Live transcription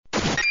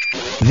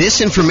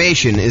This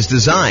information is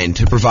designed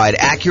to provide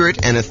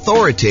accurate and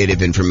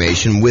authoritative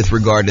information with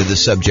regard to the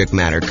subject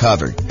matter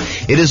covered.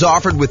 It is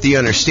offered with the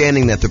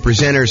understanding that the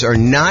presenters are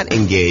not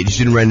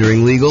engaged in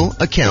rendering legal,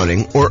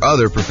 accounting, or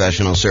other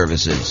professional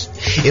services.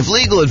 If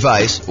legal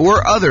advice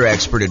or other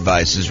expert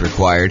advice is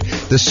required,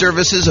 the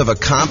services of a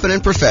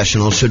competent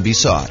professional should be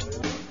sought.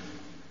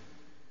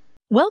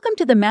 Welcome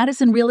to the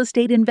Madison Real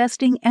Estate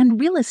Investing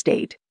and Real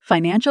Estate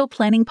Financial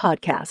Planning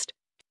Podcast.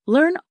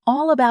 Learn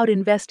all about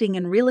investing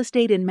in real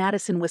estate in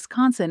Madison,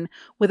 Wisconsin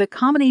with a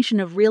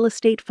combination of real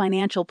estate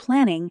financial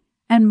planning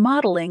and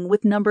modeling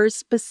with numbers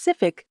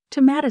specific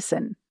to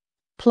Madison.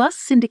 Plus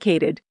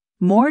syndicated,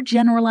 more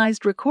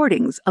generalized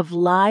recordings of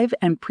live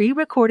and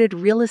pre-recorded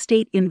real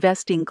estate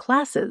investing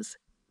classes.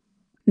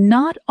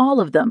 Not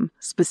all of them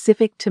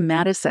specific to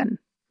Madison.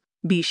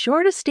 Be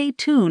sure to stay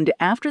tuned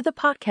after the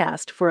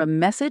podcast for a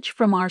message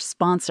from our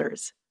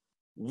sponsors.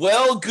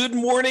 Well, good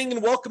morning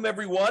and welcome,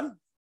 everyone.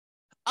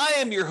 I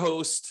am your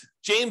host,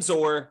 James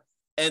Orr,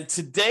 and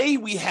today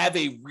we have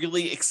a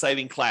really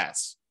exciting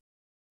class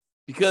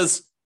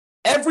because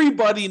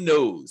everybody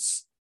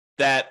knows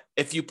that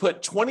if you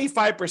put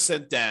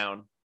 25%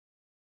 down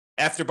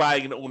after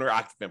buying an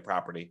owner-occupant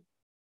property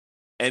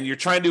and you're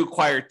trying to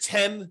acquire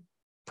 10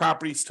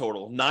 properties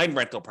total, 9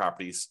 rental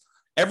properties,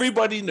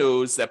 everybody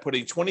knows that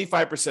putting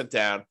 25%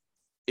 down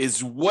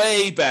is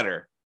way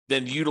better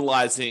than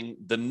utilizing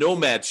the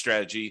Nomad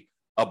strategy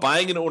of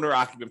buying an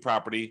owner-occupant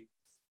property,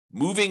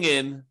 moving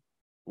in,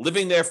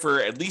 living there for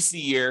at least a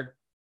year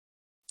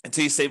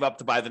until you save up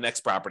to buy the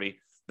next property,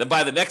 then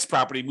buy the next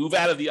property, move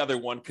out of the other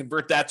one,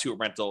 convert that to a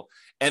rental,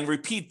 and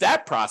repeat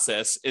that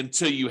process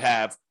until you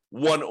have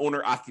 1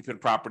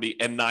 owner-occupant property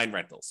and 9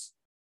 rentals.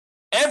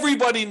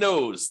 Everybody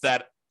knows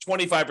that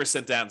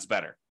 25% down is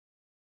better.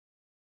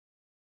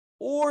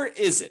 Or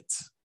is it?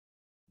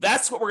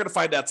 That's what we're going to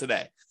find out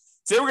today.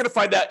 Today we're going to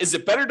find out, is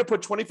it better to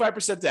put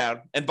 25%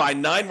 down and buy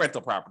 9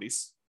 rental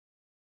properties?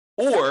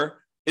 Or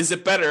is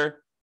it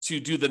better to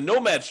do the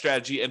Nomad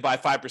strategy and buy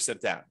 5%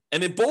 down?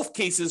 And in both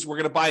cases, we're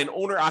going to buy an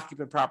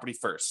owner-occupant property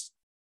first.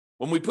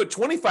 When we put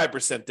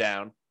 25%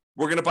 down,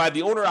 we're going to buy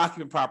the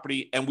owner-occupant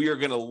property and we are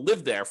going to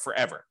live there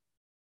forever.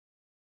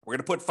 We're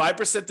going to put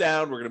 5%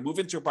 down. We're going to move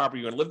into a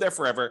property. You're going to live there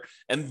forever.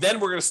 And then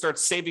we're going to start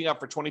saving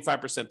up for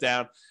 25%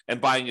 down and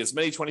buying as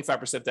many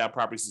 25% down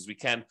properties as we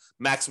can,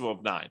 maximum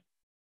of 9.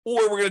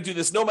 Or we're going to do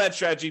this Nomad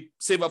strategy,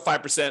 save up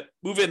 5%,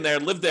 move in there,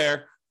 live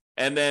there.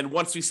 And then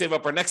once we save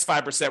up our next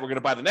 5%, we're going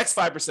to buy the next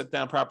 5%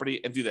 down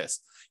property and do this.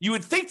 You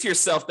would think to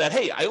yourself that,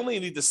 hey, I only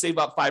need to save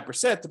up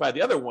 5% to buy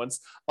the other ones.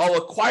 I'll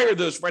acquire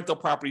those rental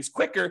properties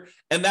quicker,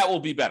 and that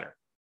will be better.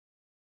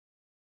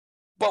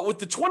 But with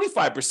the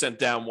 25%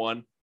 down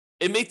one,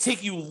 it may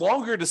take you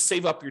longer to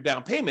save up your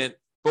down payment,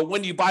 but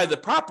when you buy the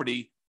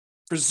property,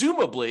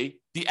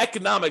 presumably the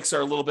economics are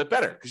a little bit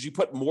better because you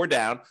put more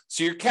down,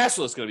 so your cash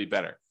flow is going to be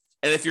better.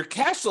 And if your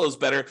cash flow is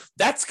better,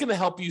 that's going to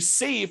help you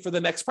save for the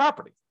next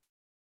property.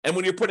 And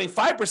when you're putting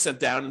 5%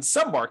 down in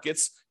some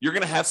markets, you're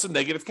going to have some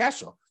negative cash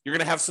flow. You're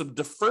going to have some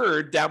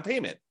deferred down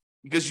payment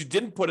because you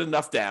didn't put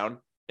enough down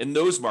in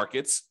those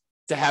markets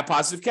to have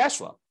positive cash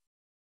flow.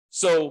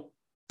 So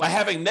by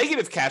having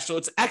negative cash flow,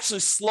 it's actually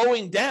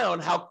slowing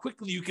down how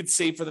quickly you can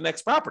save for the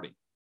next property.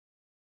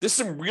 There's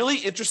some really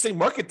interesting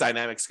market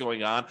dynamics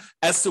going on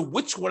as to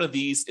which one of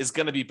these is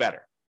going to be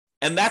better.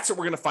 And that's what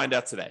we're going to find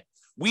out today.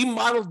 We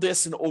modeled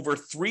this in over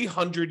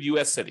 300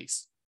 U.S.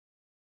 cities.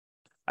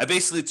 I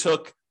basically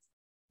took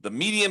the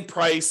median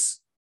price,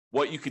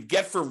 what you could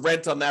get for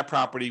rent on that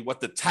property, what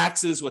the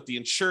taxes, what the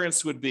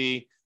insurance would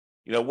be,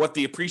 what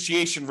the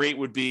appreciation rate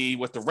would be,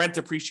 what the rent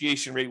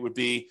appreciation rate would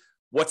be,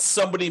 what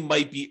somebody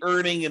might be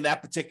earning in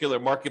that particular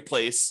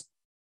marketplace.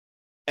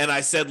 And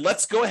I said,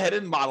 let's go ahead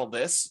and model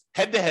this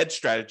head-to-head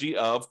strategy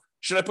of,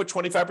 should I put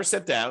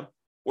 25% down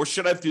or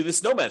should I do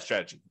this Nomad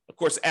strategy? Of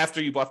course,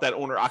 after you bought that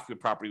owner-occupant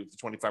property with the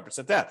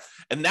 25% down.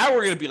 And now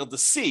we're going to be able to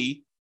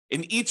see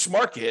in each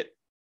market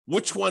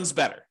which one's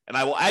better. And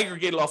I will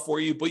aggregate it all for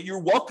you, but you're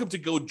welcome to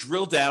go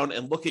drill down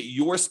and look at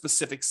your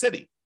specific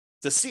city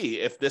to see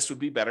if this would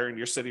be better in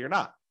your city or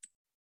not.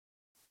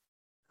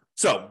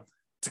 So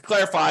to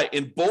clarify,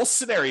 in both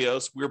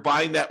scenarios, we're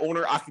buying that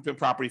owner-occupant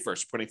property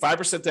first. We're putting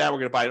 5% down, we're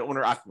going to buy an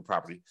owner-occupant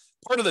property.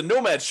 Part of the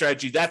Nomad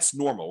strategy, that's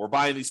normal. We're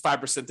buying these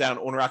 5% down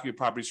owner-occupant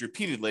properties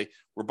repeatedly.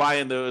 We're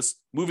buying those,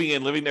 moving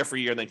in, living there for a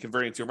year, and then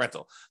converting to a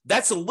rental.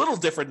 That's a little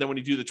different than when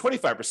you do the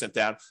 25%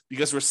 down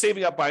because we're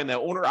saving up buying that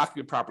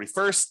owner-occupant property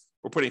first.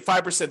 We're putting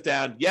 5%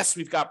 down. Yes,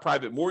 we've got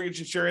private mortgage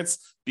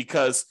insurance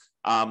because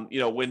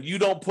when you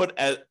don't put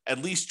at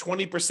least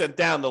 20%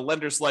 down, the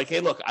lender's like, hey,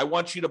 look, I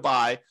want you to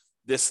buy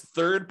this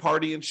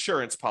third-party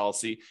insurance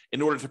policy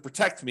in order to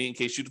protect me in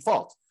case you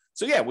default.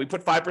 So yeah, we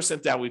put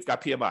 5% down, we've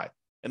got PMI.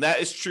 And that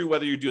is true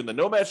whether you're doing the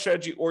Nomad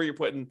strategy or you're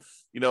putting,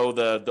 the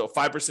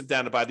 5%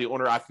 down to buy the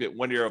owner-occupant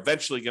when you're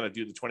eventually going to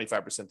do the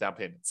 25% down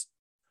payments.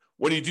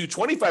 When you do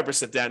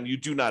 25% down, you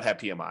do not have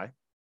PMI.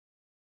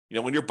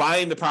 When you're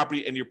buying the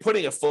property and you're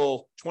putting a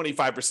full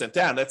 25%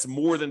 down, that's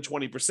more than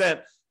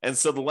 20%. And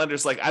so the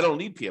lender's like, I don't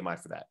need PMI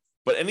for that.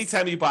 But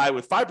anytime you buy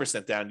with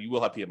 5% down, you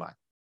will have PMI.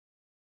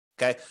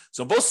 Okay.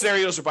 So in both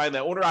scenarios, we're buying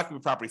that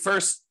owner-occupant property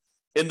first.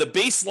 In the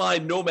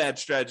baseline Nomad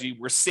strategy,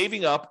 we're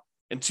saving up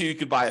until you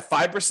could buy a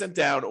 5%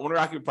 down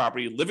owner-occupant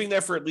property, living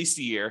there for at least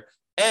a year,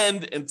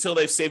 and until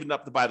they've saved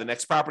enough to buy the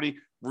next property.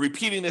 We're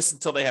repeating this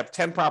until they have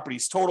 10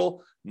 properties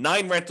total,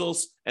 9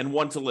 rentals, and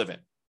 1 to live in.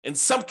 In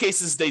some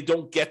cases, they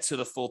don't get to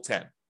the full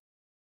 10.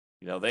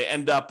 They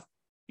end up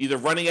either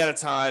running out of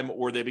time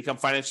or they become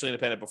financially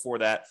independent before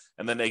that,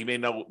 and then they may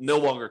no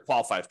longer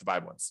qualify to buy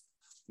ones.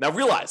 Now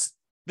realize,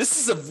 this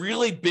is a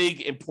really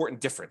big, important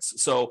difference.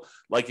 So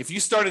like if you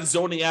started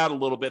zoning out a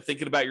little bit,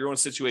 thinking about your own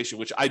situation,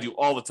 which I do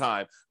all the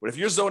time, but if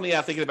you're zoning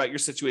out thinking about your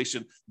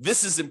situation,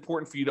 this is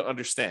important for you to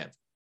understand.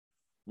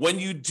 When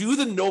you do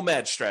the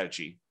Nomad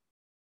strategy,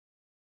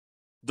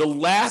 the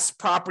last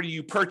property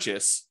you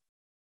purchase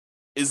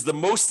is the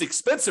most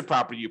expensive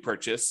property you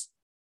purchase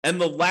and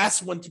the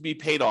last one to be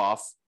paid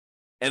off,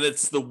 and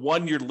it's the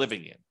one you're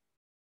living in.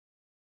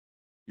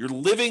 You're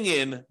living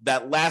in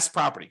that last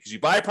property because you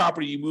buy a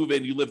property, you move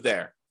in, you live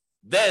there.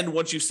 Then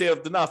once you've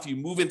saved enough, you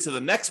move into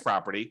the next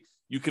property,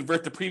 you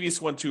convert the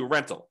previous one to a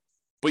rental.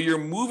 But you're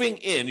moving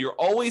in, you're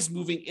always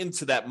moving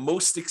into that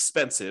most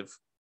expensive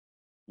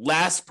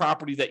last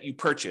property that you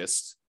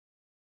purchased.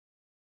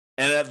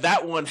 And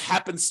that one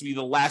happens to be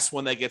the last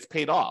one that gets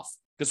paid off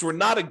because we're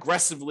not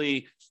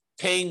aggressively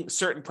paying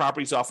certain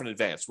properties off in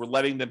advance. We're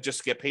letting them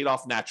just get paid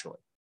off naturally.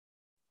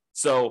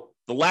 So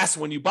the last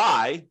one you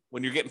buy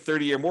when you're getting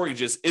 30-year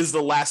mortgages is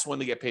the last one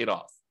to get paid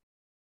off.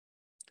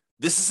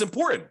 This is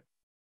important.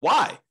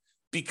 Why?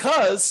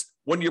 Because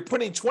when you're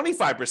putting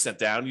 25%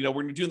 down,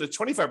 when you're doing the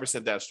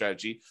 25% down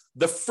strategy,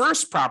 the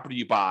first property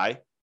you buy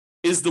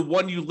is the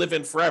one you live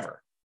in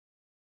forever.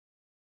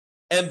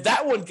 And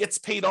that one gets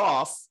paid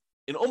off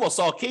in almost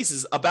all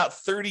cases about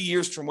 30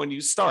 years from when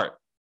you start.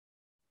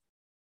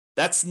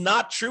 That's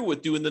not true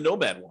with doing the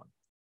Nomad one.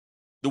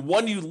 The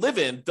one you live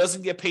in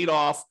doesn't get paid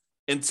off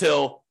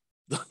until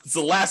it's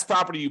the last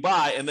property you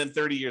buy and then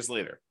 30 years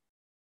later.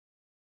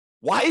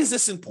 Why is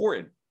this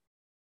important?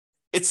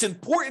 It's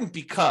important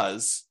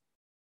because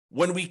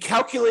when we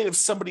calculate if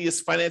somebody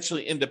is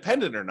financially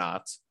independent or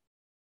not,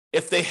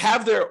 if they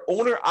have their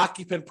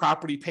owner-occupant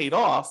property paid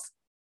off,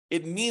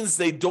 it means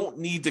they don't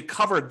need to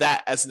cover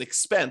that as an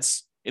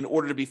expense in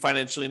order to be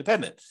financially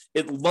independent.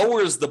 It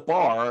lowers the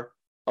bar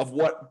of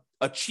what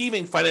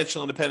achieving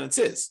financial independence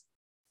is.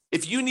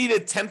 If you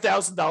needed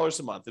 $10,000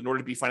 a month in order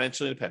to be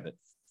financially independent,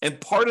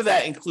 and part of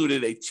that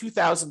included a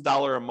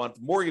 $2,000 a month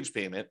mortgage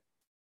payment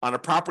on a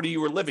property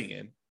you were living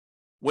in,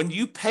 when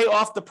you pay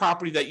off the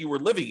property that you were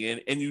living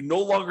in and you no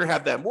longer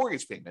have that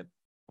mortgage payment,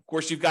 of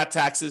course, you've got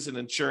taxes and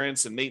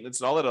insurance and maintenance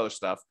and all that other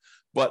stuff,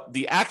 but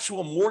the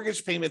actual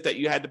mortgage payment that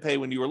you had to pay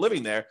when you were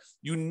living there,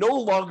 you no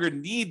longer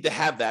need to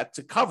have that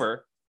to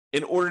cover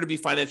in order to be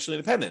financially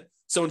independent.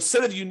 So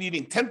instead of you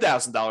needing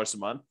 $10,000 a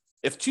month,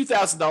 if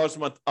 $2,000 a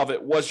month of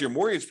it was your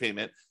mortgage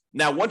payment,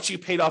 now once you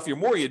paid off your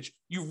mortgage,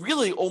 you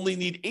really only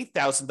need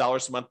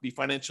 $8,000 a month to be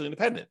financially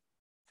independent.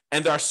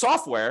 And our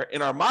software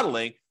in our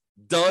modeling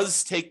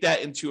does take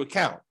that into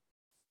account.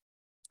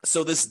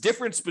 So this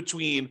difference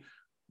between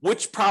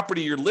which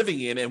property you're living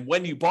in and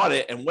when you bought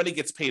it and when it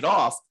gets paid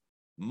off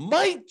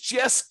might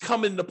just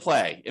come into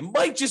play. It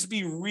might just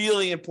be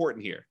really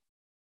important here,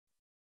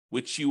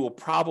 which you will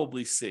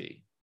probably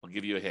see. I'll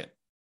give you a hint.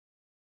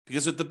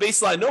 Because with the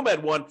baseline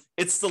Nomad one,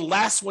 it's the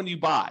last one you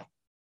buy.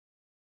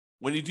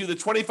 When you do the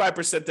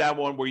 25% down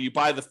one where you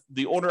buy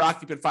the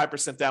owner-occupant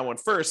 5% down one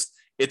first,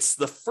 it's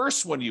the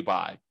first one you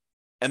buy.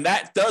 And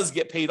that does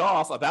get paid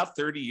off about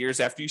 30 years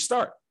after you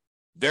start.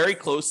 Very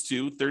close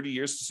to 30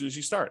 years as soon as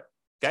you start.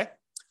 Okay?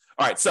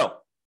 All right, so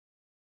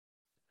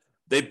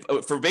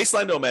for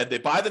baseline Nomad, they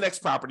buy the next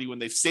property when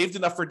they've saved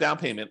enough for down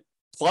payment,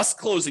 plus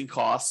closing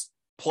costs,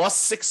 plus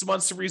 6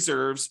 months of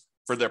reserves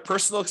for their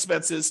personal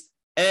expenses,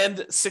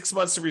 and 6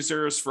 months of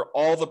reserves for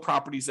all the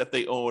properties that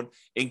they own,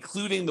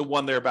 including the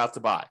one they're about to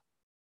buy.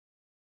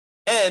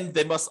 And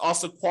they must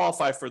also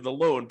qualify for the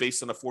loan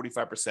based on a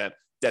 45%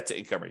 debt to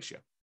income ratio.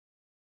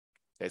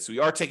 Okay, so we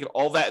are taking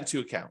all that into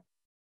account.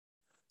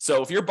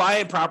 So if you're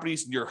buying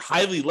properties and you're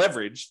highly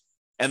leveraged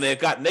and they've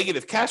got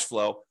negative cash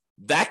flow,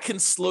 that can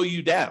slow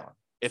you down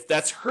if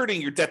that's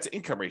hurting your debt to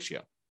income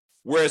ratio.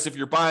 Whereas if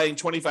you're buying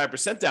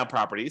 25% down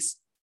properties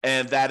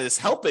and that is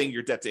helping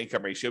your debt to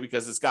income ratio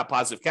because it's got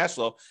positive cash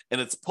flow and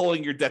it's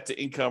pulling your debt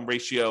to income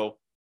ratio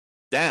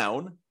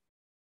down,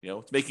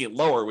 it's making it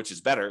lower, which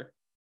is better,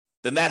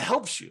 then that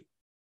helps you.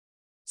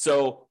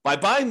 So by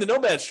buying the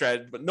Nomad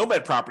strategy, but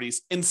Nomad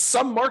properties in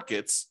some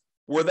markets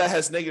where that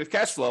has negative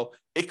cash flow,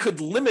 it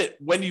could limit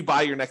when you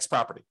buy your next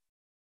property.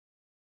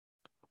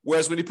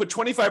 Whereas when you put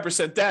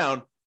 25%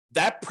 down,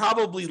 that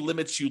probably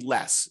limits you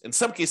less. In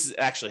some cases, it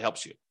actually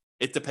helps you.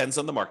 It depends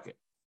on the market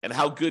and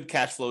how good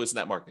cash flow is in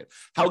that market,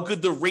 how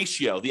good the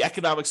ratio, the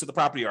economics of the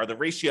property are, the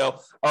ratio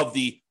of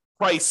the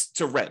price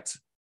to rent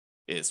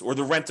is, or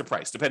the rent to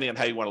price, depending on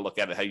how you want to look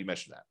at it, how you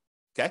measure that.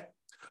 Okay.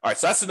 All right.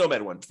 So that's the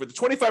Nomad one. For the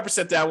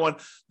 25% down one,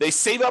 they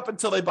save up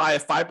until they buy a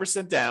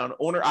 5% down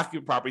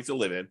owner-occupant property to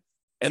live in,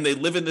 and they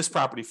live in this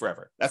property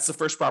forever. That's the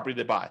first property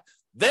they buy.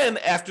 Then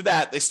after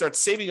that, they start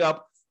saving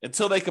up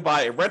until they could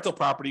buy a rental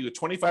property with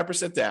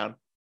 25% down,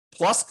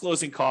 plus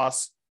closing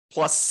costs,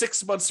 plus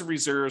 6 months of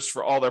reserves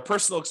for all their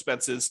personal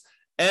expenses,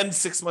 and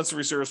 6 months of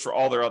reserves for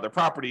all their other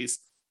properties.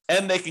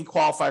 And they can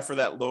qualify for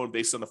that loan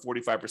based on the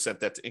 45%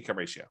 debt to income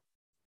ratio.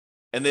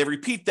 And they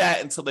repeat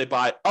that until they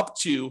buy up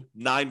to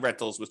 9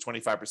 rentals with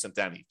 25%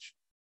 down each.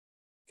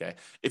 Okay.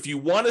 If you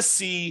want to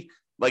see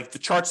like the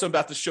charts I'm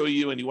about to show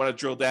you and you want to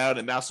drill down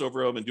and mouse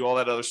over them and do all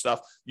that other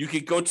stuff, you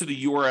can go to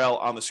the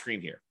URL on the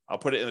screen here. I'll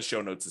put it in the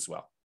show notes as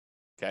well.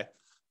 Okay.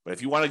 But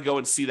if you want to go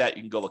and see that,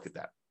 you can go look at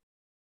that.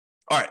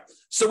 All right.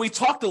 So we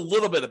talked a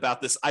little bit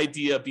about this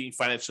idea of being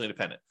financially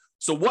independent.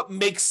 So what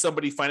makes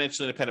somebody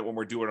financially independent when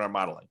we're doing our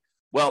modeling?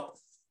 Well,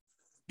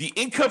 the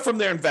income from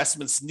their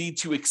investments need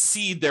to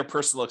exceed their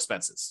personal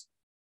expenses.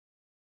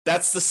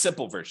 That's the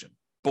simple version.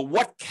 But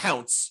what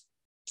counts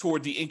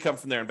toward the income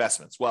from their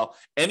investments? Well,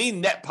 any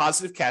net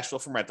positive cash flow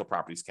from rental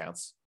properties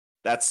counts.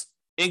 That's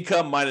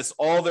income minus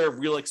all their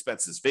real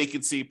expenses,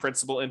 vacancy,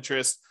 principal,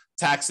 interest,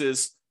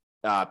 taxes,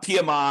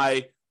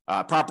 PMI,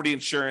 property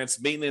insurance,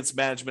 maintenance,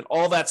 management,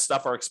 all that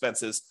stuff are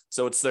expenses.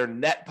 So it's their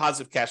net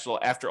positive cash flow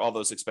after all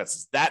those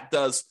expenses. That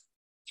does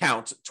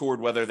count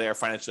toward whether they are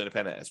financially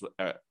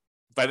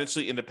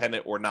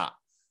independent or not.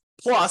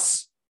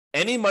 Plus,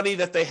 any money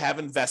that they have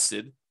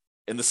invested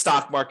in the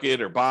stock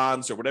market or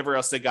bonds or whatever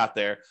else they got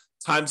there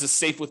times a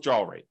safe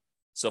withdrawal rate.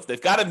 So if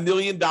they've got $1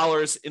 million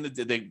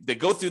they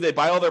go through, they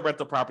buy all their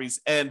rental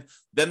properties, and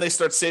then they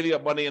start saving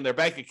up money in their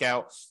bank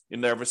account, in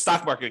their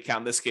stock market account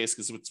in this case,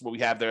 because it's what we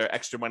have their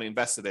extra money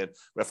invested in.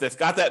 But if they've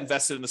got that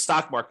invested in the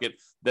stock market,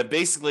 then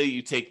basically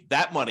you take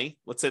that money,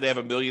 let's say they have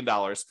 $1 million,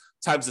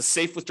 times the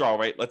safe withdrawal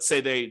rate. Let's say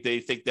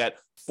they think that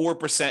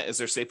 4% is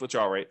their safe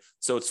withdrawal rate.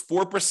 So it's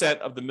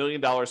 4% of the $1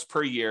 million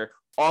per year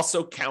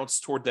also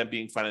counts toward them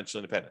being financially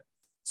independent.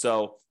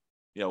 So,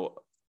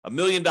 $1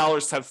 million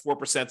times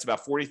 4% is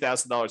about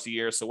 $40,000 a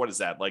year. So what is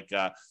that? Like,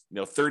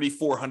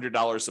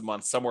 $3,400 a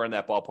month, somewhere in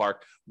that ballpark,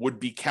 would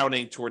be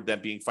counting toward them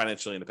being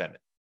financially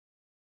independent.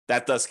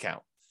 That does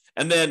count.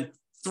 And then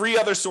 3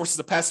 other sources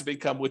of passive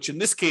income, which in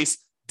this case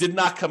did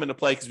not come into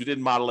play because we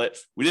didn't model it.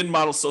 We didn't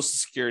model Social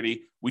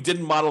Security. We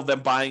didn't model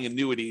them buying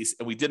annuities,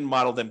 and we didn't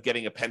model them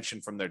getting a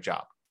pension from their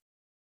job.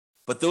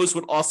 But those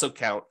would also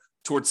count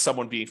towards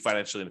someone being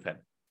financially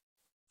independent.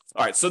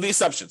 All right, so the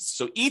assumptions.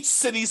 So each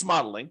city's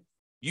modeling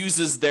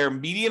uses their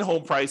median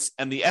home price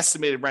and the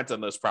estimated rent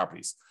on those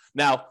properties.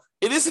 Now,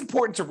 it is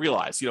important to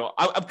realize,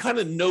 I'm kind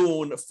of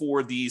known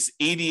for these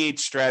 88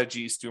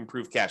 strategies to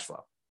improve cash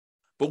flow,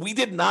 but we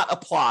did not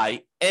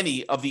apply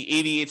any of the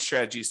 88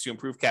 strategies to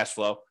improve cash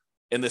flow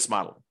in this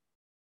modeling.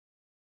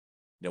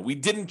 We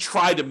didn't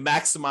try to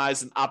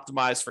maximize and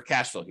optimize for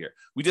cash flow here.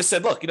 We just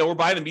said, look, we're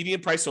buying a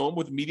median price home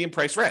with median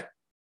price rent.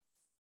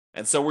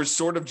 And so we're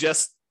sort of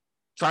just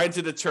trying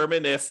to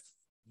determine if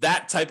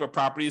that type of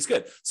property is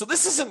good. So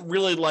this isn't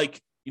really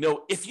like,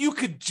 if you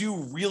could do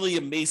really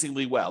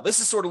amazingly well. This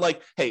is sort of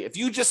like, hey, if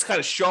you just kind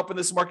of show up in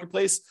this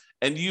marketplace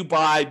and you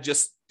buy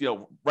just,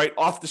 right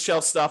off the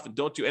shelf stuff and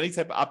don't do any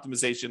type of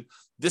optimization,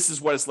 this is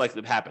what is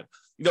likely to happen.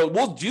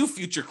 We'll do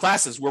future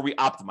classes where we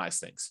optimize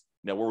things,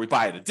 where we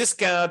buy at a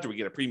discount or we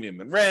get a premium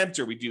in rent,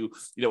 or we do,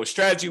 a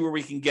strategy where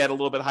we can get a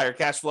little bit higher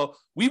cash flow.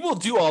 We will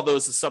do all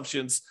those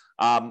assumptions,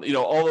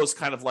 all those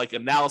kind of like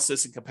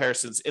analysis and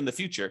comparisons in the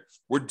future.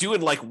 We're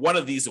doing like one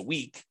of these a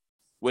week,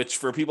 which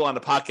for people on the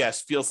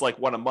podcast feels like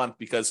one a month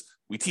because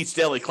we teach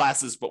daily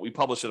classes, but we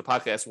publish a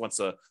podcast once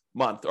a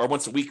month or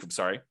once a week,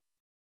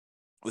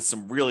 with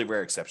some really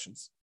rare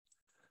exceptions.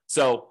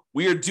 So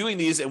we are doing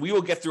these and we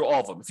will get through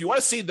all of them. If you want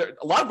to see,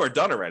 a lot of them are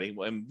done already.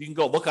 And you can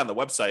go look on the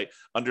website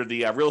under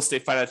the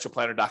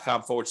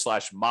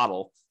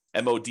realestatefinancialplanner.com/model,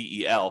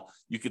 MODEL.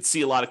 You can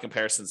see a lot of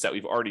comparisons that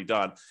we've already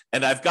done.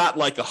 And I've got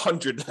like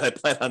 100 that I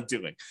plan on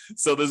doing.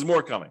 So there's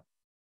more coming.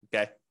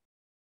 Okay.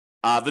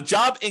 The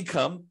job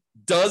income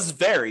does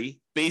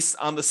vary based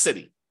on the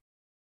city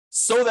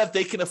so that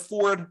they can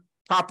afford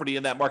property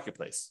in that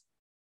marketplace.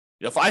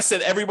 If I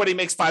said everybody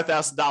makes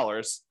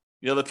 $5,000,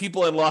 the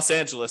people in Los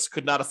Angeles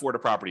could not afford a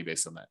property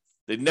based on that.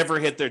 They'd never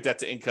hit their debt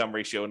to income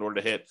ratio in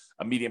order to hit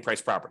a median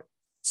price property.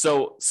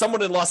 So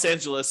someone in Los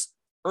Angeles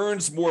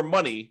earns more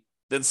money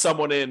than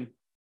someone in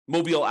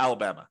Mobile,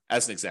 Alabama,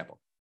 as an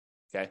example.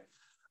 Okay.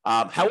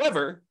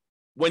 However,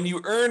 when you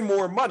earn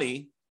more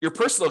money, your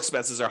personal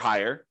expenses are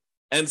higher.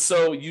 And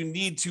so you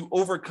need to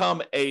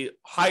overcome a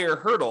higher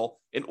hurdle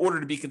in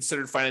order to be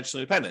considered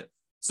financially independent.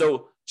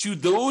 So to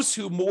those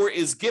who more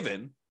is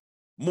given,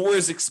 more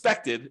is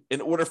expected in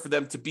order for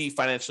them to be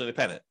financially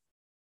independent.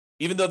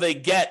 Even though they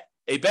get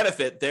a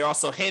benefit, they're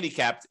also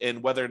handicapped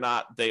in whether or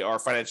not they are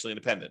financially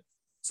independent.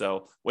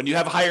 So when you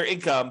have a higher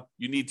income,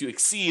 you need to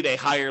exceed a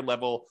higher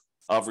level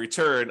of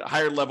return, a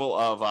higher level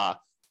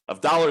of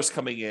dollars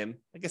coming in.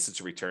 I guess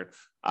it's a return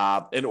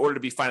in order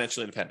to be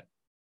financially independent.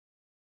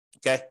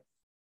 Okay.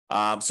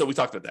 So we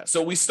talked about that.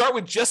 So we start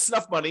with just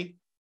enough money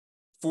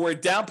for a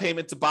down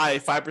payment to buy a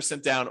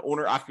 5% down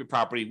owner-occupant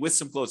property with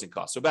some closing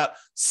costs. So about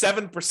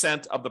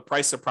 7% of the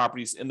price of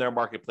properties in their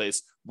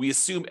marketplace, we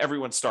assume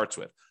everyone starts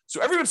with.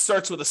 So everyone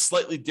starts with a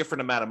slightly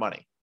different amount of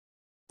money.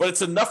 but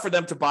it's enough for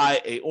them to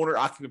buy a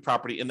owner-occupant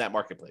property in that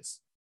marketplace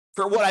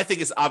for what I think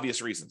is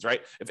obvious reasons,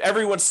 right? If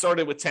everyone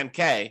started with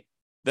 10K,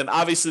 then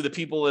obviously the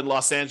people in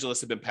Los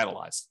Angeles have been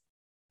penalized,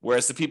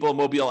 whereas the people in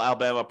Mobile,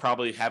 Alabama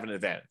probably have an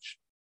advantage.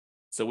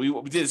 So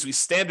what we did is we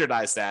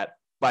standardized that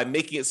by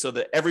making it so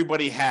that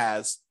everybody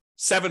has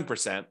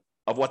 7%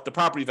 of what the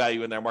property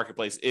value in their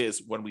marketplace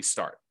is when we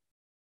start.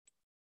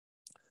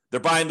 They're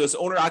buying those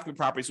owner-occupant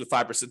properties with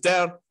 5%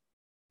 down,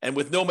 and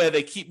with Nomad,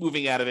 they keep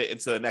moving out of it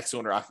into the next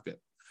owner-occupant.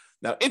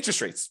 Now, interest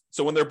rates.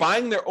 So when they're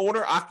buying their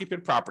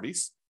owner-occupant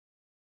properties,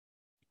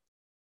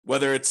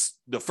 whether it's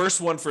the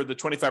first one for the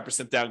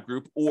 25% down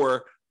group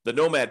or the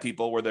Nomad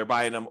people where they're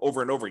buying them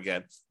over and over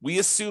again, we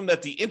assume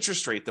that the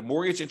interest rate, the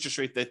mortgage interest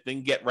rate that they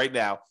can get right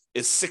now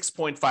is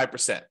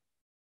 6.5%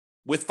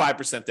 with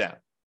 5% down.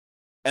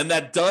 And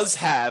that does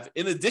have,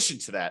 in addition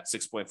to that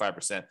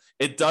 6.5%,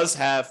 it does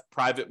have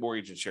private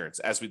mortgage insurance,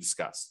 as we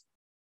discussed.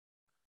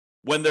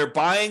 When they're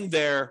buying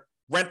their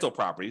rental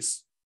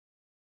properties,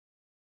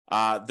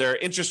 their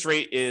interest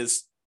rate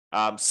is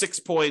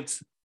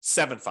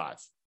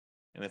 6.75.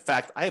 And in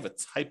fact, I have a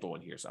typo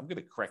in here, so I'm going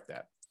to correct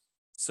that.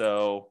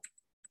 So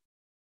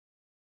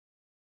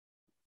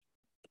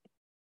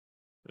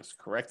let's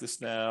correct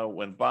this now.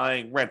 When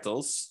buying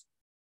rentals,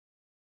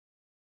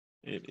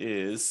 it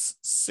is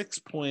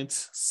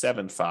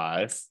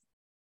 6.75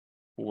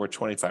 for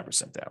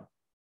 25% down.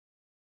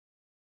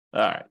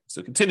 All right,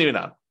 so continuing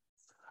on.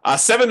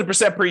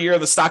 7% per year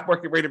of the stock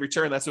market rate of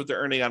return. That's what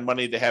they're earning on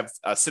money they have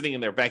sitting in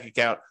their bank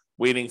account,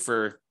 waiting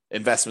for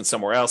investment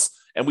somewhere else.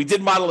 And we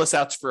did model this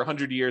out for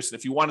 100 years. And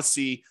if you want to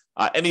see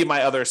any of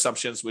my other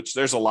assumptions, which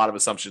there's a lot of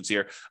assumptions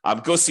here,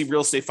 go see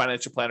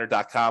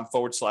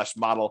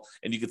realestatefinancialplanner.com/model,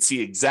 and you can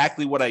see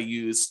exactly what I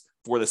use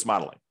for this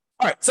modeling.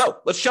 All right, so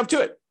let's jump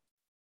to it.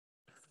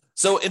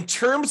 So in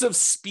terms of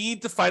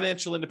speed to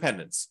financial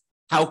independence,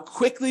 how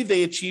quickly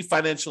they achieve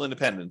financial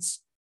independence,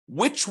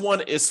 which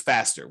one is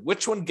faster?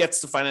 Which one gets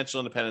to financial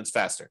independence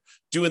faster?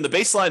 Doing the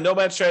baseline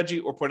Nomad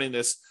strategy or putting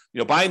this,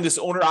 buying this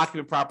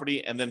owner-occupant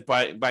property and then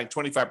buying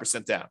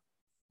 25% down?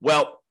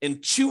 Well,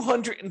 in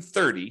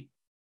 230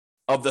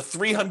 of the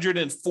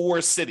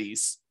 304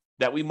 cities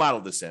that we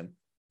modeled this in,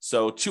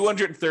 so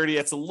 230,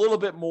 that's a little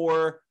bit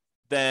more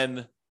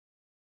than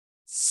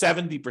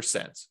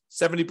 70%.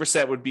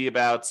 70% would be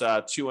about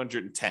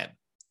 210.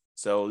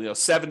 So,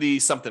 70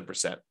 something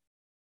percent,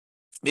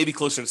 maybe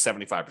closer to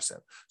 75%.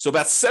 So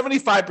about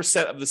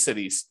 75% of the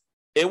cities,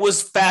 it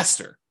was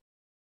faster.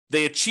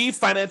 They achieved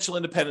financial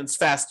independence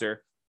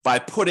faster by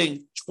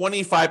putting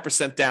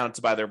 25% down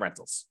to buy their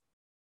rentals.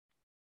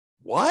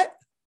 What?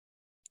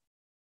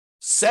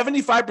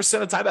 75%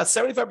 of the time, about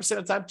 75%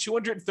 of the time,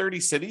 230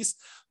 cities,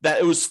 that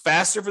it was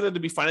faster for them to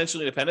be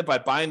financially independent by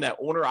buying that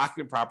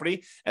owner-occupant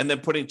property and then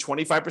putting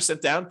 25%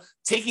 down,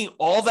 taking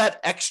all that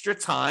extra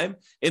time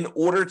in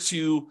order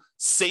to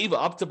save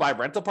up to buy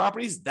rental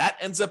properties. That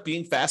ends up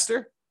being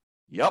faster?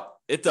 Yep,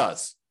 it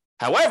does.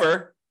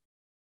 However,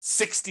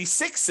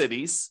 66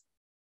 cities,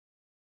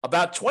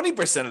 about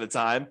 20% of the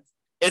time,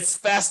 it's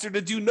faster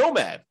to do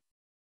Nomad.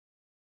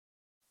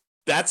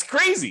 That's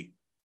crazy.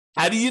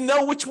 How do you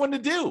know which one to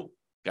do?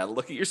 Got to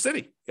look at your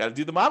city. Got to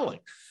do the modeling.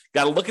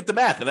 Got to look at the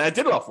math. And I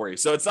did it all for you.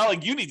 So it's not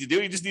like you need to do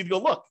it. You just need to go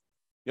look.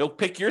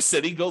 Pick your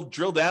city, go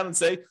drill down and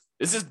say,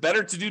 is this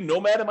better to do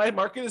Nomad in my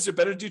market? Is it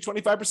better to do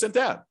 25%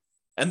 down?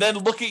 And then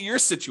look at your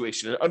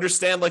situation and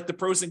understand the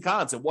pros and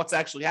cons and what's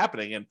actually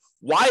happening and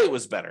why it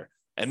was better.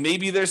 And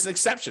maybe there's an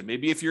exception.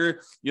 Maybe if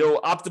you're,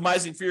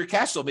 optimizing for your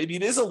cash flow, maybe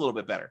it is a little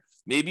bit better.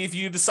 Maybe if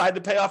you decide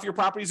to pay off your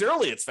properties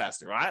early, it's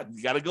faster. Right?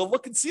 You got to go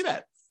look and see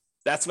that.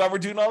 That's why we're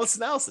doing all this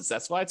analysis.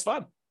 That's why it's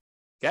fun.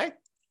 Okay.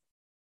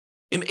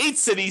 In 8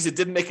 cities, it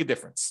didn't make a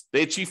difference.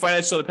 They achieved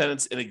financial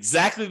independence in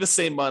exactly the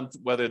same month,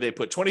 whether they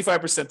put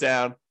 25%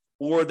 down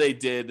or they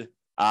did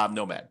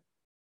Nomad.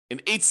 In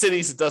 8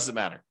 cities, it doesn't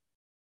matter.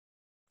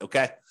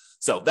 Okay.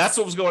 So that's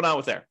what was going on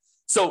with there.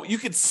 So you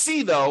can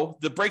see, though,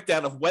 the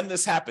breakdown of when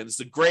this happens.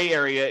 The gray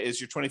area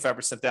is your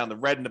 25% down. The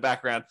red in the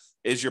background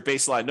is your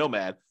baseline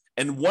Nomad.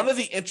 And one of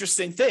the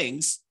interesting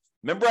things,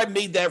 remember I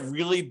made that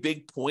really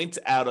big point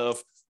out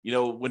of,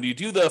 when you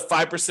do the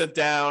 5%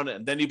 down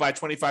and then you buy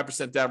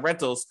 25% down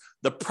rentals,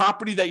 the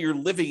property that you're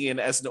living in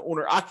as an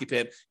owner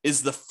occupant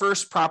is the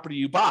first property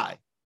you buy.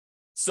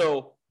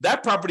 So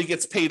that property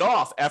gets paid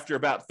off after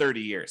about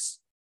 30 years.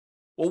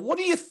 Well, what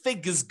do you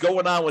think is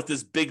going on with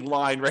this big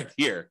line right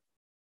here?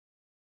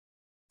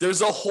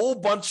 There's a whole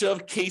bunch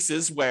of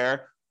cases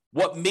where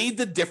what made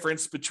the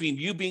difference between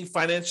you being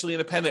financially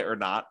independent or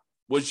not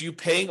was you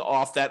paying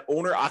off that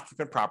owner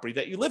occupant property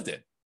that you lived in.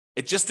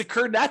 It just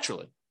occurred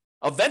naturally.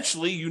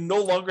 Eventually, you no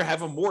longer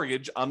have a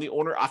mortgage on the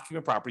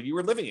owner-occupant property you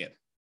were living in.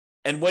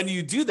 And when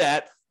you do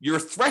that, your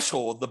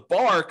threshold, the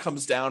bar,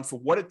 comes down for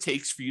what it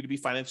takes for you to be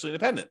financially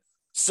independent.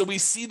 So we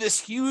see this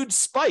huge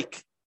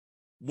spike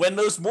when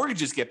those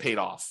mortgages get paid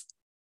off.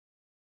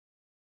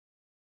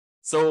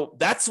 So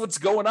that's what's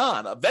going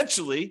on.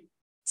 Eventually,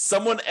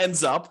 someone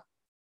ends up,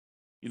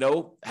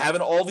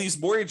 having all these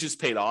mortgages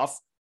paid off,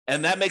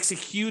 and that makes a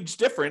huge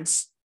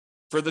difference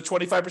for the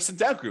 25%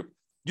 down group.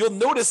 you'll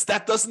notice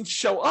that doesn't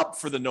show up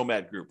for the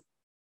Nomad group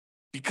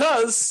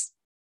because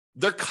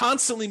they're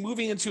constantly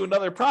moving into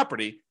another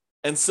property.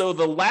 And so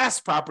the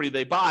last property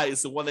they buy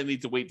is the one they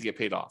need to wait to get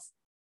paid off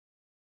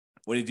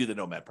when you do the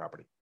Nomad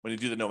property, when you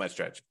do the Nomad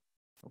strategy.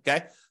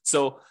 Okay.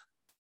 So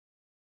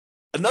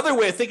another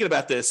way of thinking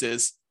about this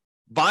is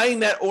buying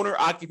that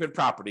owner-occupant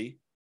property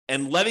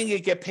and letting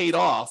it get paid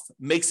off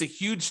makes a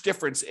huge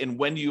difference in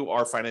when you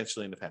are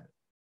financially independent,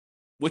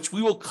 which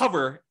we will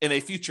cover in a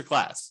future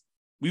class.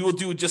 We will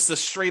do just a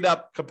straight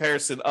up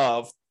comparison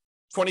of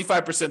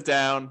 25%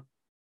 down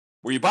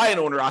where you buy an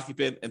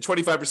owner-occupant and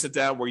 25%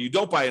 down where you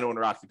don't buy an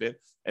owner-occupant,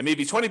 and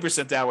maybe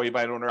 20% down where you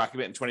buy an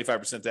owner-occupant and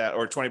 25% down,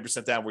 or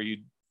 20% down where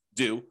you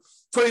do,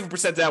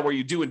 20% down where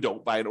you do and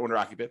don't buy an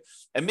owner-occupant.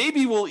 And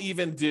maybe we'll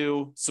even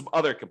do some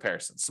other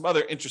comparisons, some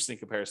other interesting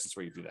comparisons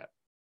where you do that.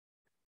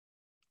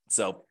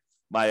 So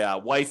my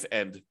wife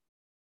and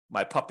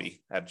my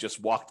puppy have just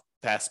walked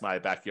past my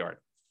backyard.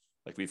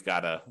 Like we've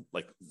got a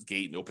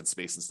gate and open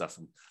space and stuff.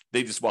 And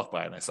they just walked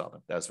by and I saw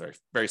them. That was very,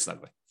 very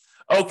snuggly.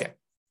 Okay.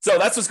 So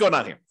that's what's going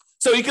on here.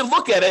 So you can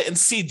look at it and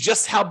see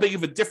just how big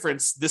of a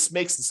difference this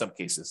makes in some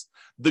cases.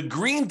 The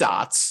green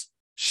dots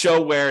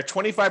show where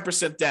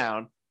 25%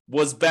 down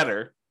was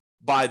better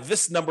by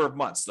this number of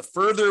months. The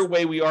further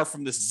away we are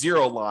from this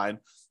zero line,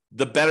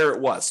 the better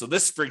it was. So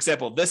this, for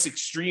example, this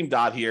extreme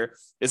dot here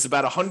is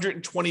about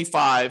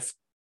 125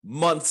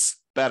 months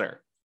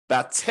better,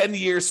 about 10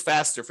 years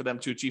faster for them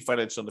to achieve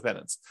financial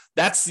independence.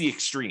 That's the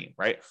extreme,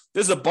 right?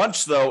 There's a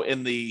bunch, though,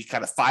 in the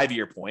kind of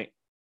 5-year point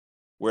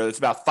where it's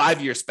about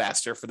 5 years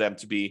faster for them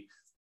to be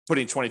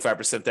putting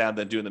 25% down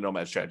than doing the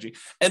Nomad strategy.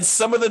 And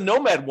some of the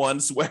Nomad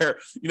ones where,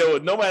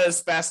 Nomad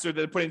is faster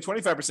than putting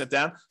 25%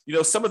 down,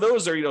 some of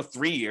those are,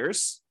 3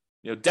 years,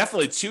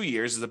 definitely 2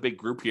 years is a big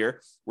group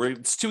here where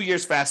it's 2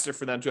 years faster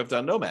for them to have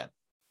done Nomad.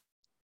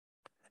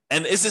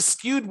 And is it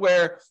skewed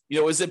where,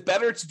 is it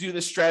better to do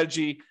this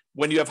strategy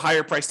when you have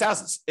higher priced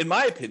houses? In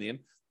my opinion,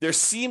 there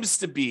seems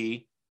to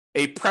be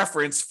a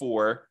preference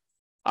for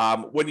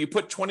when you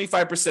put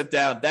 25%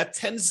 down, that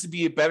tends to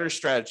be a better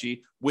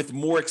strategy with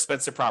more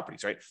expensive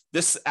properties, right?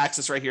 This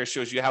axis right here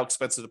shows you how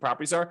expensive the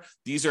properties are.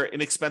 These are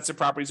inexpensive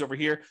properties over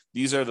here.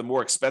 These are the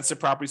more expensive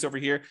properties over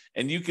here.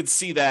 And you can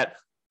see that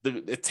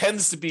it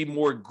tends to be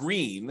more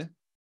green,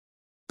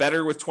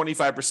 better with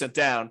 25%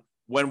 down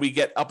when we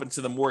get up into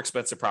the more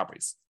expensive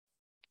properties.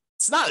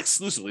 It's not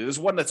exclusively. There's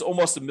one that's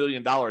almost $1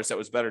 million that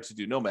was better to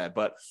do Nomad,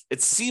 but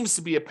it seems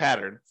to be a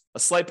pattern, a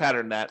slight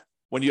pattern that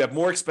when you have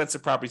more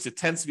expensive properties, it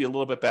tends to be a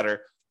little bit better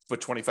to put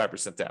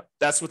 25% down.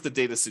 That's what the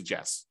data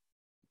suggests.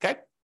 Okay.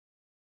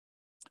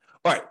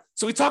 All right.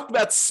 So we talked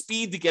about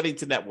speed to getting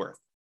to net worth.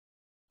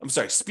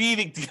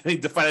 Speed to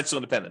getting to financial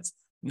independence.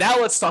 Now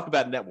let's talk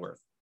about net worth.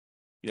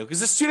 Because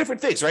there's two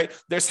different things, right?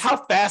 There's how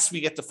fast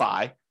we get to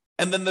FI,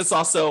 and then there's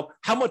also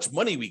how much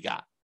money we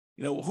got.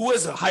 Who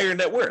has a higher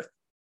net worth?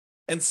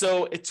 And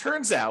so it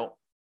turns out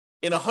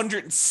in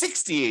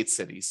 168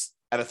 cities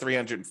out of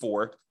 304,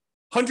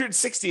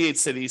 168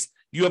 cities,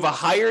 you have a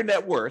higher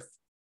net worth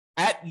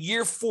at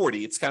year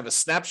 40. It's kind of a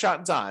snapshot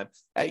in time.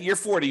 At year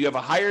 40, you have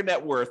a higher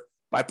net worth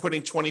by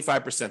putting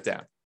 25%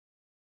 down.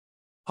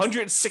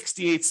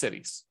 168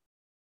 cities,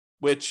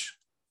 which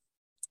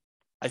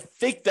I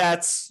think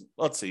that's,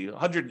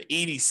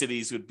 180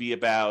 cities would be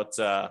about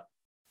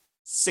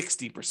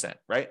 60%,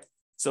 right?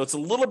 So it's a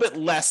little bit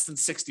less than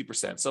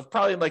 60%. So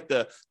probably like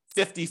the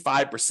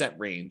 55%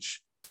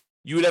 range,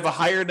 you would have a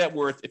higher net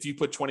worth if you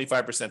put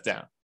 25%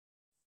 down.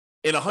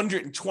 In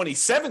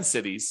 127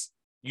 cities,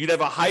 you'd have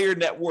a higher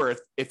net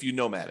worth if you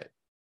Nomad it.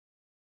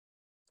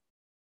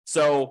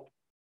 So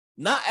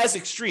not as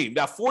extreme.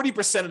 Now,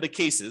 40% of the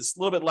cases, a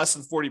little bit less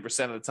than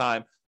 40% of the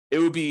time, it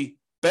would be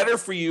better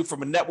for you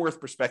from a net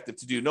worth perspective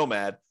to do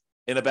Nomad.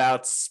 In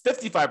about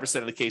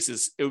 55% of the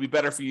cases, it would be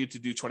better for you to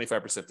do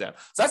 25% down.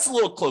 So that's a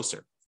little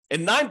closer.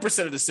 In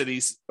 9% of the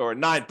cities, or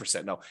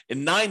 9%, no,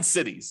 in 9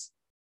 cities,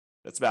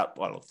 that's about,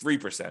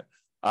 3%,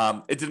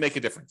 it didn't make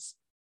a difference.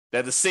 They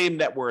had the same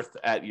net worth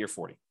at year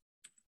 40.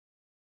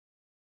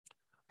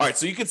 All right,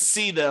 so you can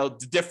see the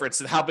difference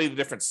and how big the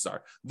differences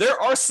are. There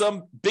are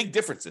some big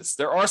differences.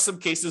 There are some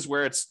cases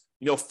where it's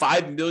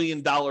 $5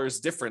 million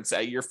difference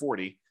at year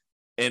 40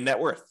 in net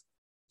worth.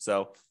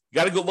 So you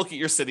got to go look at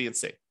your city and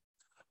see.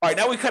 All right,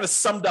 now we kind of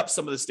summed up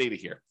some of this data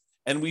here,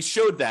 and we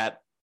showed that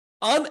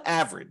on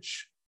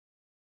average,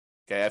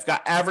 okay, I've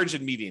got average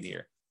and median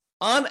here.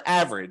 On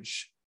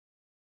average,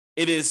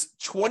 it is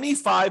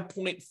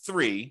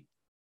 25.3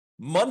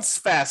 months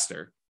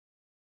faster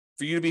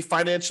for you to be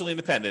financially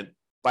independent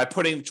by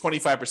putting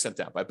 25%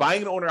 down, by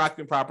buying an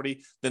owner-occupant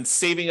property, then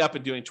saving up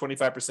and doing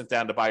 25%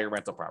 down to buy your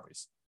rental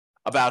properties.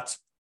 About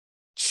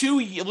a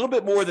little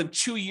bit more than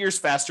 2 years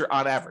faster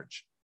on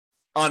average.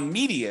 On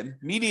median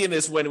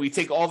is when we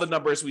take all the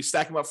numbers, we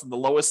stack them up from the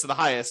lowest to the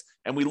highest,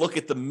 and we look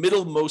at the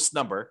middlemost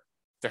number.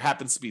 There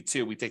happens to be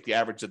 2. We take the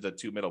average of the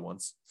 2 middle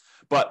ones.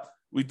 But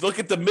we look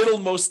at the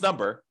middlemost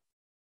number,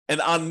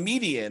 and on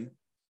median,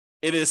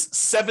 it is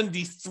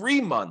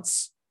 73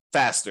 months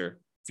faster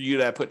for you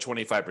to put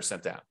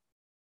 25% down.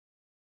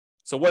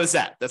 So what is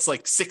that? That's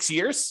like 6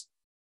 years.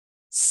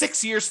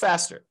 6 years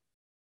faster.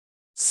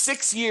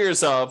 6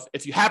 years of,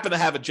 if you happen to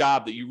have a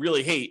job that you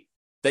really hate,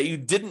 that you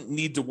didn't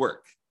need to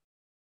work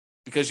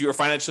because you were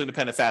financially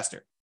independent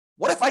faster.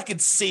 What if I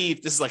could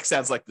save, this is like,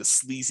 sounds like the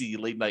sleazy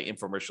late night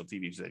infomercial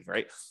TV thing,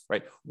 right?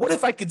 Right. What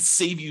if I could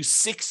save you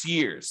 6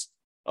 years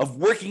of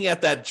working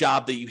at that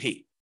job that you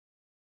hate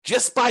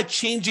just by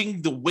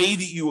changing the way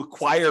that you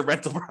acquire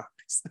rental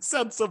properties? That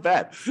sounds so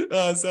bad.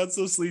 It sounds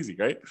so sleazy,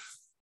 right?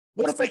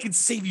 What if I could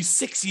save you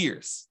 6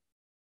 years?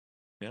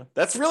 Yeah,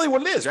 that's really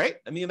what it is, right?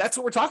 I mean, that's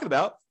what we're talking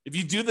about. If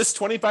you do this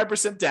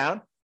 25%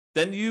 down,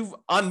 then you've,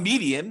 on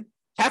median,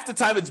 half the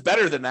time it's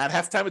better than that.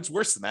 Half the time it's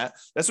worse than that.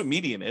 That's what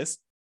median is.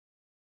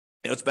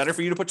 It's better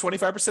for you to put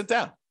 25%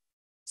 down.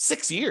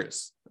 6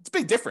 years. That's a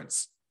big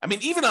difference. I mean,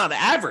 even on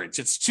average,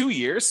 it's 2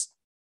 years.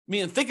 I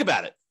mean, think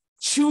about it.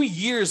 2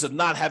 years of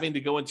not having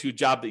to go into a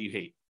job that you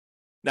hate.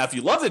 Now, if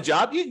you love the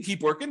job, you can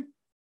keep working.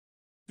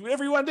 Do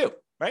whatever you want to do,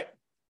 right?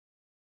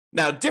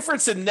 Now,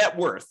 difference in net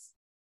worth.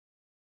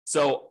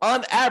 So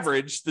on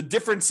average, the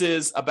difference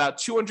is about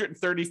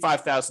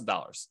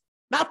 $235,000.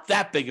 Not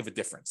that big of a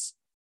difference.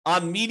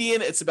 On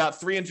median, it's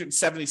about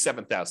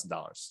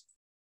 $377,000.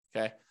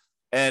 Okay.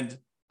 And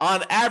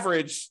on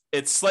average,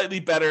 it's slightly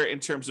better in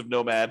terms of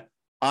Nomad.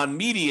 On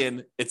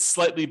median, it's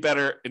slightly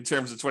better in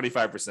terms of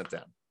 25%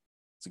 down.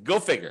 So go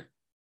figure.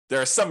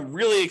 There are some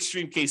really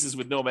extreme cases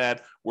with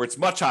Nomad where it's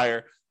much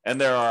higher,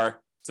 and there are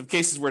some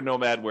cases where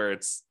Nomad where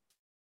it's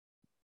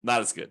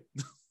not as good.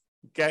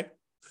 Okay.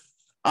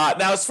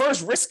 Now, as far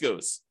as risk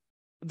goes,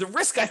 the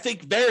risk, I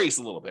think, varies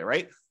a little bit,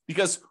 right?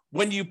 Because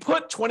when you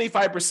put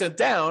 25%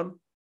 down,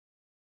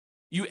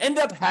 you end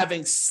up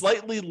having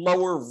slightly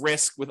lower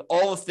risk with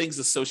all the things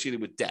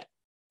associated with debt.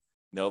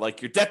 You know,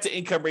 like your debt to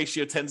income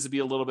ratio tends to be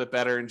a little bit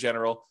better in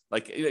general.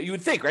 Like you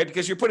would think, right?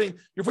 Because you're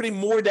putting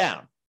more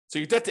down. So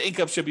your debt to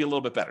income should be a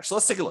little bit better. So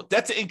let's take a look.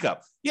 Debt to income.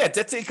 Yeah,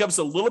 debt to income is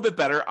a little bit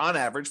better on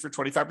average for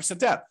 25%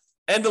 down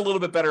and a little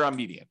bit better on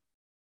median.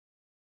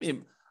 I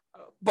mean,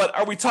 but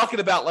are we talking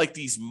about like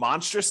these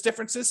monstrous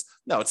differences?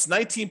 No, it's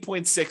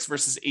 19.6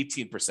 versus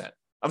 18%.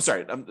 I'm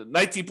sorry,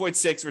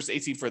 19.6 versus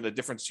 18 for the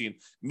difference between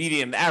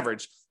median and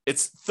average.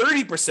 It's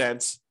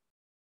 30%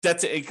 debt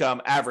to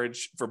income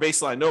average for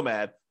baseline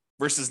Nomad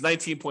versus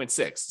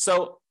 19.6.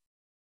 So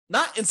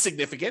not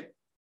insignificant,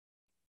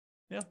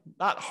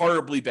 not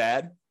horribly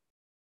bad.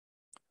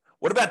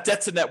 What about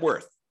debt to net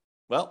worth?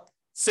 Well,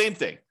 same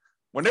thing.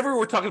 Whenever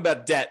we're talking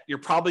about debt, you're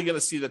probably going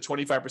to see that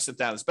 25%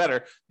 down is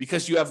better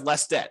because you have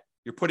less debt.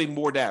 You're putting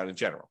more down in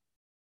general.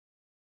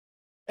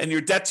 And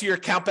your debt to your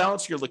account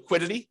balance, your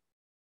liquidity.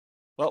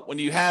 Well, when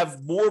you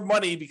have more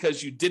money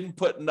because you didn't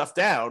put enough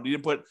down, you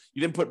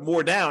didn't put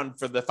more down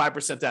for the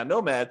 5% down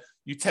Nomad,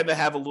 you tend to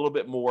have a little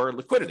bit more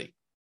liquidity.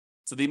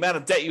 So the amount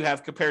of debt you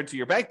have compared to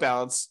your bank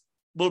balance,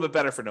 a little bit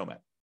better for Nomad.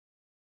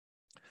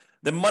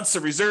 The months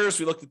of reserves,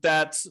 we looked at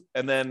that,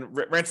 and then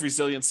rent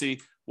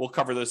resiliency, we'll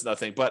cover those another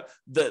thing. But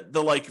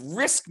the like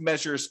risk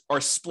measures are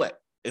split.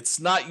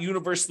 It's not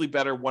universally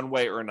better one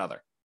way or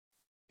another.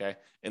 Okay.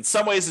 In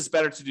some ways, it's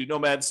better to do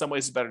Nomad. In some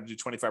ways, it's better to do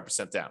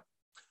 25% down.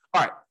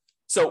 All right.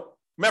 So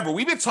remember,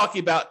 we've been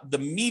talking about the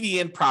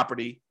median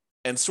property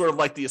and sort of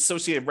like the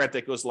associated rent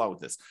that goes along with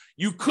this.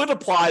 You could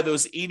apply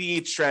those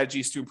 88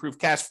 strategies to improve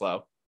cash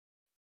flow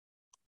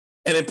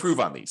and improve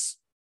on these.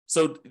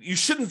 So you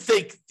shouldn't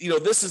think,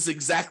 this is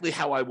exactly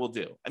how I will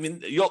do. I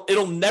mean,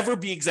 it'll never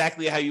be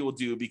exactly how you will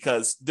do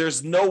because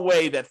there's no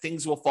way that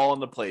things will fall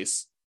into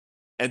place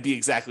and be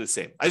exactly the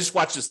same. I just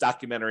watched this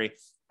documentary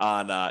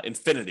on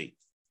Infinity.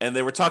 And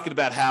they were talking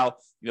about how,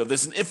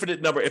 there's an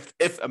infinite number,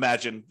 if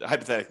imagine,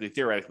 hypothetically,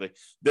 theoretically,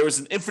 there was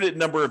an infinite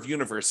number of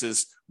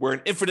universes where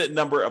an infinite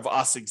number of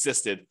us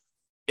existed.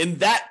 In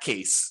that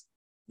case,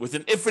 with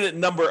an infinite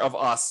number of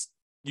us,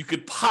 you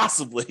could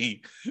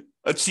possibly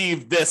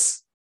achieve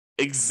this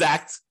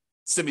exact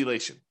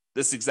simulation,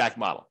 this exact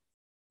model.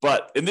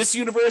 But in this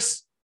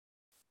universe,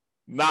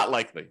 not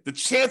likely. The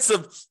chance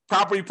of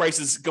property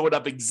prices going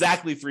up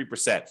exactly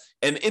 3%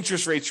 and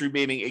interest rates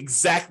remaining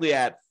exactly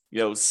at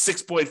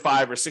 6.5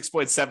 or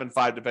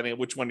 6.75, depending on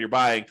which one you're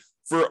buying,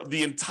 for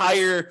the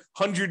entire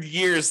 100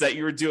 years that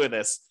you were doing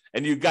this,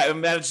 and you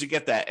managed to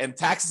get that, and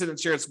taxes and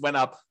insurance went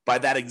up by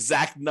that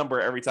exact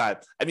number every time.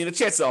 I mean, the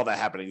chance of all that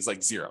happening is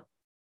like zero.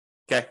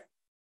 Okay.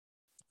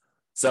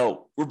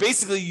 So we're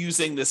basically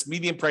using this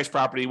median price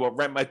property, what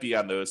rent might be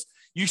on those.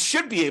 You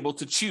should be able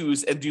to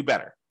choose and do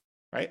better,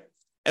 right?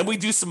 And we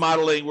do some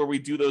modeling where we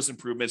do those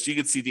improvements. You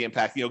can see the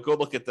impact. Go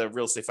look at the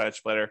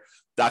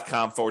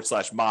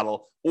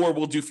realestatefinancialplanner.com/model, or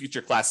we'll do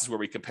future classes where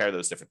we compare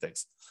those different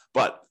things.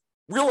 But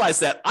realize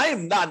that I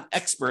am not an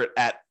expert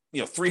at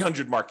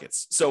 300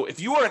 markets. So if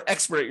you are an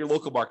expert at your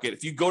local market,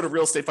 if you go to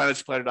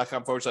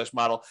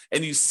realestatefinancialplanner.com/model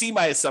and you see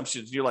my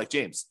assumptions, you're like,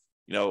 James,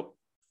 your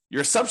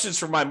assumptions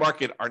for my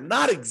market are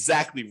not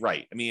exactly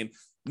right. I mean,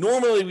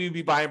 normally we'd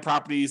be buying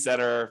properties that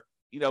are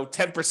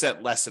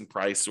 10% less in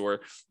price,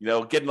 or,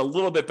 getting a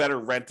little bit better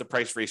rent to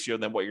price ratio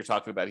than what you're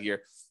talking about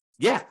here.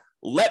 Yeah.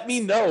 Let me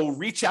know,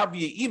 reach out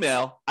via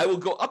email. I will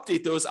go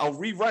update those. I'll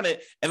rerun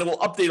it and it will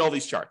update all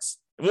these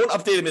charts. It won't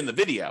update them in the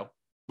video,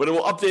 but it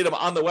will update them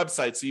on the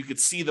website so you could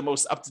see the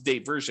most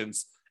up-to-date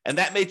versions. And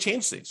that may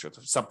change things for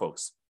some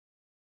folks,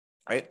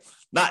 right?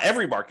 Not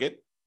every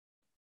market,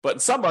 but in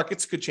some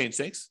markets could change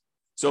things.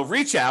 So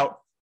reach out.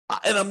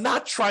 And I'm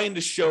not trying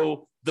to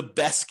show the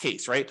best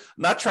case, right?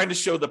 I'm not trying to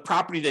show the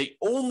property that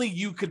only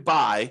you could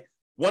buy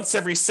once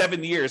every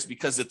 7 years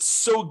because it's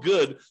so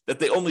good that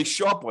they only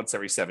show up once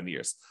every 7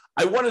 years.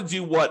 I want to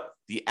do what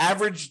the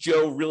average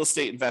Joe real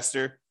estate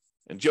investor,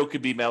 and Joe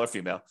could be male or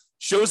female,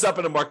 shows up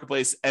in a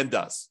marketplace and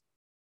does.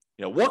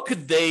 What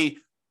could they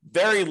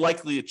very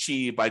likely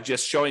achieve by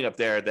just showing up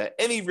there that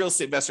any real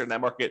estate investor in that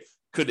market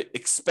could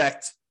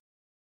expect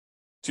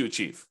to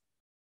achieve?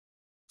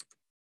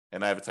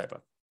 And I have a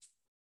typo.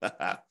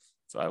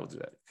 So I will do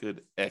that.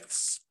 Could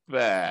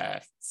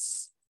expect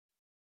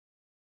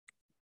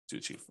to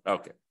achieve.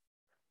 Okay.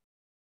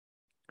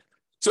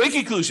 So in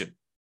conclusion,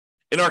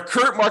 in our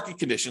current market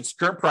conditions,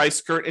 current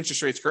price, current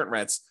interest rates, current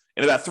rents,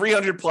 in about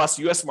 300 plus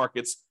US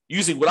markets,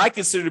 using what I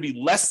consider to be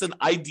less than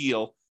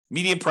ideal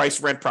median price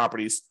rent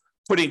properties,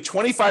 putting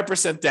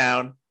 25%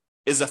 down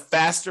is a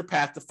faster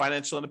path to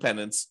financial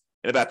independence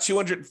in about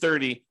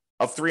 230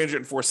 of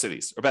 304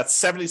 cities, or about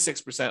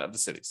 76% of the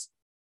cities.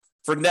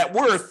 For net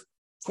worth,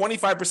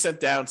 25%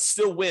 down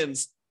still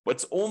wins, but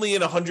it's only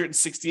in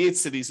 168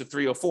 cities of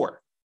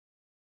 304.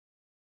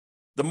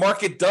 The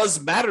market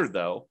does matter,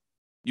 though.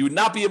 You would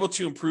not be able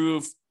to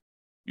improve.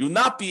 You will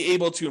not be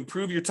able to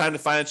improve your time to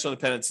financial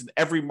independence in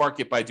every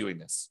market by doing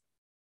this.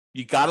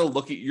 You got to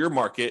look at your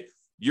market,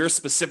 your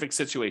specific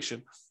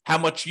situation, how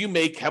much you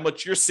make, how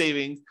much you're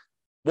saving,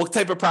 what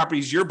type of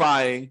properties you're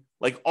buying.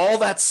 Like all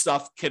that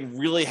stuff can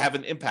really have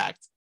an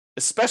impact,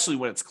 especially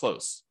when it's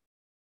close.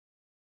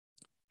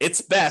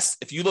 It's best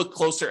if you look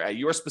closer at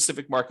your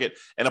specific market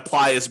and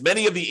apply as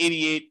many of the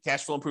 88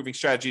 cash flow improving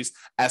strategies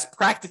as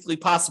practically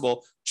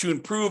possible to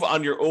improve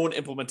on your own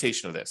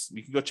implementation of this.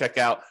 You can go check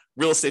out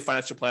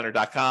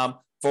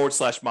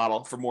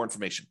realestatefinancialplanner.com/model for more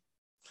information.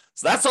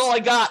 So that's all I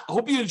got. I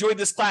hope you enjoyed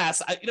this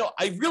class.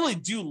 I really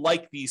do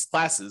like these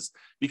classes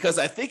because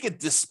I think it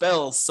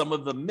dispels some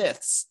of the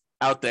myths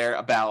out there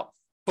about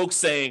folks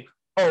saying,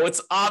 oh, it's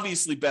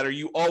obviously better.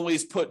 You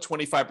always put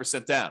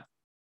 25% down.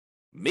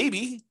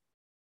 Maybe.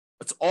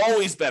 It's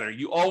always better.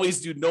 You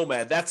always do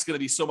Nomad. That's going to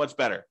be so much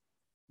better.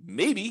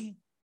 Maybe.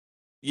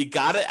 You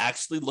got to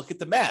actually look at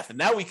the math. And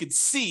now we can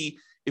see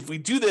if we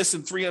do this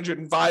in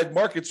 305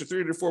 markets or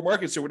 304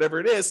 markets or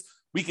whatever it is,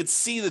 we could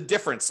see the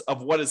difference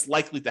of what is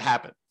likely to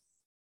happen.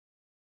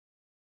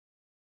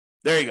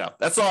 There you go.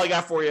 That's all I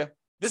got for you.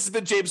 This has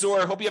been James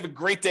Orr. Hope you have a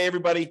great day,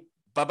 everybody.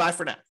 Bye-bye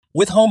for now.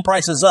 With home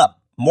prices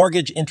up,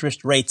 mortgage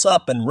interest rates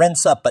up, and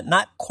rents up, but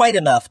not quite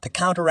enough to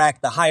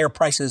counteract the higher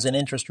prices and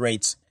interest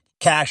rates,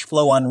 cash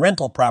flow on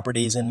rental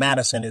properties in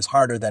Madison is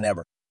harder than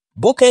ever.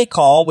 Book a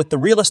call with the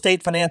Real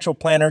Estate Financial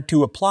Planner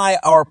to apply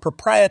our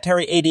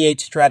proprietary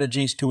 88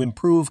 strategies to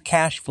improve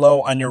cash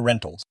flow on your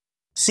rentals.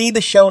 See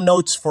the show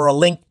notes for a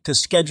link to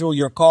schedule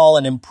your call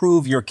and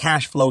improve your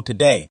cash flow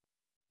today.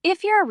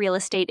 If you're a real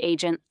estate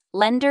agent,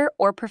 lender,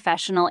 or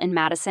professional in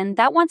Madison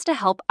that wants to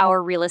help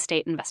our real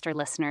estate investor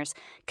listeners,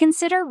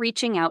 consider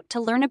reaching out to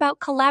learn about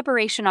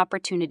collaboration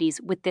opportunities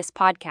with this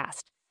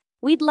podcast.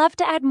 We'd love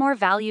to add more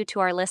value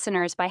to our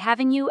listeners by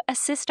having you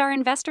assist our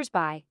investors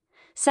buy,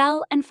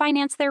 sell, and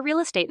finance their real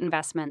estate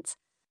investments.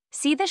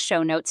 See the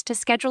show notes to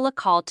schedule a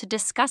call to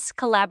discuss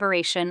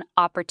collaboration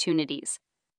opportunities.